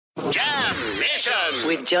Mission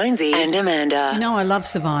with Jonesy and Amanda. You know, I love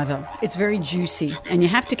Survivor. It's very juicy and you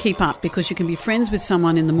have to keep up because you can be friends with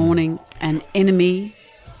someone in the morning and enemy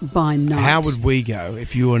by night. How would we go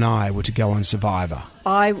if you and I were to go on Survivor?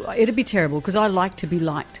 It'd be terrible because I like to be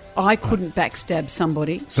liked. I couldn't backstab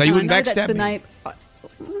somebody. So you wouldn't I know that's backstab the me?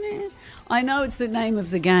 name. I know it's the name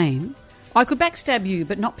of the game. I could backstab you,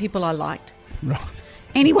 but not people I liked. Right.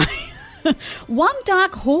 Anyway, one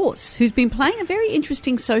dark horse who's been playing a very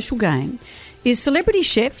interesting social game is celebrity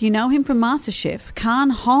chef, you know him from MasterChef,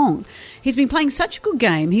 Khan Hong. He's been playing such a good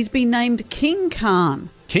game, he's been named King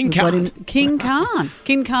Khan. King We've got Khan? him- King Khan.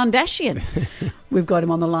 King Kardashian. We've got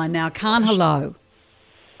him on the line now. Khan, hello.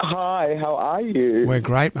 Hi, how are you? We're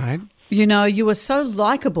great, mate. You know, you are so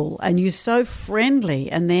likeable and you're so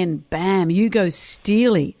friendly, and then bam, you go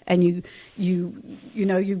steely and you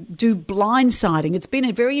do blindsiding. It's been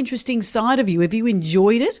a very interesting side of you. Have you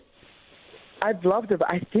enjoyed it? I've loved it,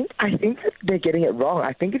 but I think that they're getting it wrong.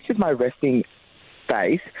 I think it's just my resting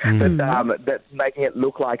face that's making it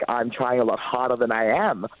look like I'm trying a lot harder than I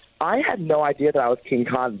am. I had no idea that I was King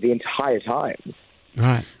Khan the entire time.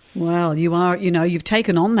 Right. Well, you are, you've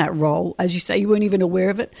taken on that role. As you say, you weren't even aware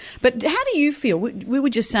of it. But how do you feel? We were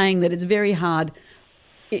just saying that it's very hard.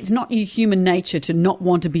 It's not your human nature to not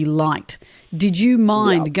want to be liked. Did you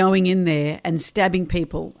mind going in there and stabbing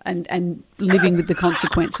people and living with the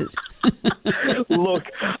consequences? Look,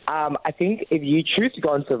 I think if you choose to go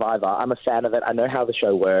on Survivor, I'm a fan of it. I know how the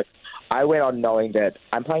show works. I went on knowing that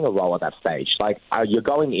I'm playing a role at that stage. Like, you're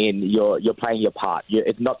going in, you're playing your part.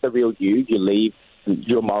 It's not the real you. You leave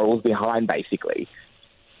your morals behind, basically.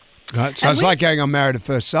 Right. So it's like going on Married at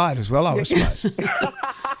First Sight as well, I suppose.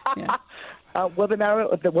 Yeah. Were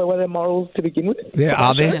there morals to begin with? Yeah,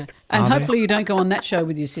 are there? Yeah. And hopefully you don't go on that show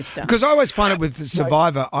with your sister. Because I always find it with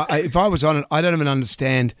Survivor, if I was on it, I don't even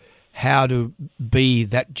understand how to be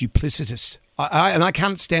that duplicitous. And I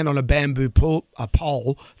can't stand on a bamboo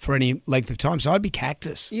pole for any length of time, so I'd be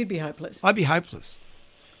cactus. You'd be hopeless. I'd be hopeless.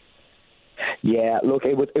 Yeah, look,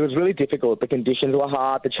 it was really difficult. The conditions were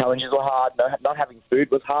hard. The challenges were hard. Not having food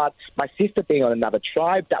was hard. My sister being on another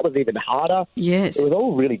tribe, that was even harder. Yes. It was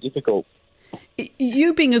all really difficult.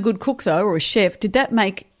 You being a good cook, though, or a chef, did that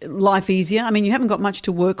make life easier? I mean, you haven't got much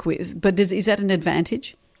to work with, but is that an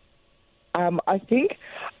advantage? I think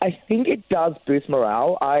it does boost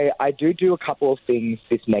morale. I do a couple of things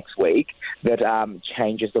this next week that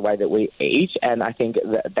changes the way that we eat, and I think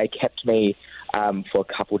that they kept me for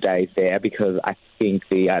a couple of days there because I think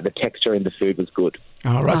the texture in the food was good.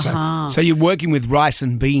 Oh, right. So you're working with rice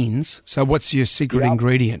and beans. So what's your secret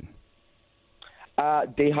ingredient?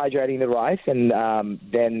 Dehydrating the rice and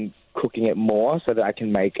then cooking it more so that I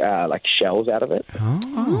can make like shells out of it.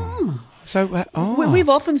 Oh. So We've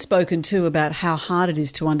often spoken too about how hard it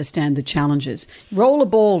is to understand the challenges. Roll a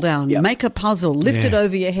ball down, make a puzzle, lift it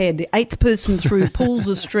over your head, the eighth person through pulls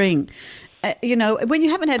a string. When you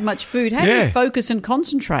haven't had much food, how do you focus and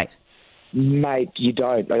concentrate? Mate, you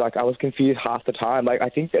don't. Like, I was confused half the time. Like, I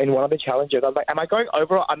think in one of the challenges, I was like, am I going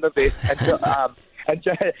over or under this? And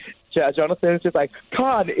Jonathan's just like,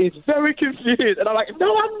 Khan is very confused. And I'm like,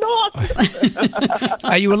 no, I'm not.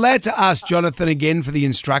 Are you allowed to ask Jonathan again for the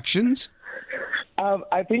instructions?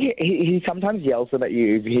 I think he sometimes yells them at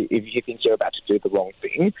you if he thinks you're about to do the wrong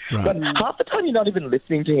thing. Right. But half the time you're not even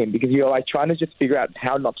listening to him because you're like trying to just figure out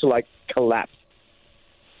how not to like collapse.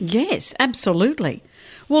 Yes, absolutely.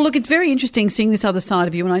 Well, look, it's very interesting seeing this other side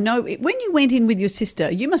of you. And I know when you went in with your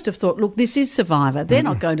sister, you must have thought, look, this is Survivor. They're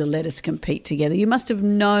not going to let us compete together. You must have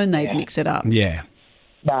known they'd mix it up. Yeah.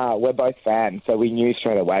 Nah, we're both fans, so we knew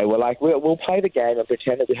straight away. We're like, we'll play the game and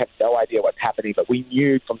pretend that we have no idea what's happening, but we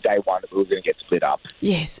knew from day one that we were going to get split up.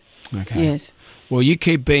 Yes. Okay. Yes. Well, you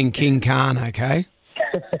keep being King Khan, okay?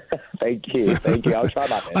 Thank you. I'll try my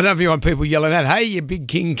best. I don't know if you want people yelling out, hey, you big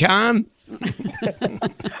King Khan.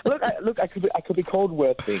 Look, I could be called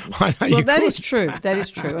worse things. Well, that is true. That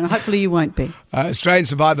is true. And hopefully you won't be. Australian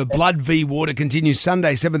Survivor Blood v Water continues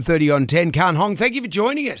Sunday, 7:30 on 10. Khan Hong, thank you for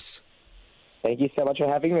joining us. Thank you so much for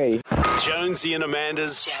having me. Jonesy and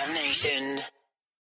Amanda's Jam Nation.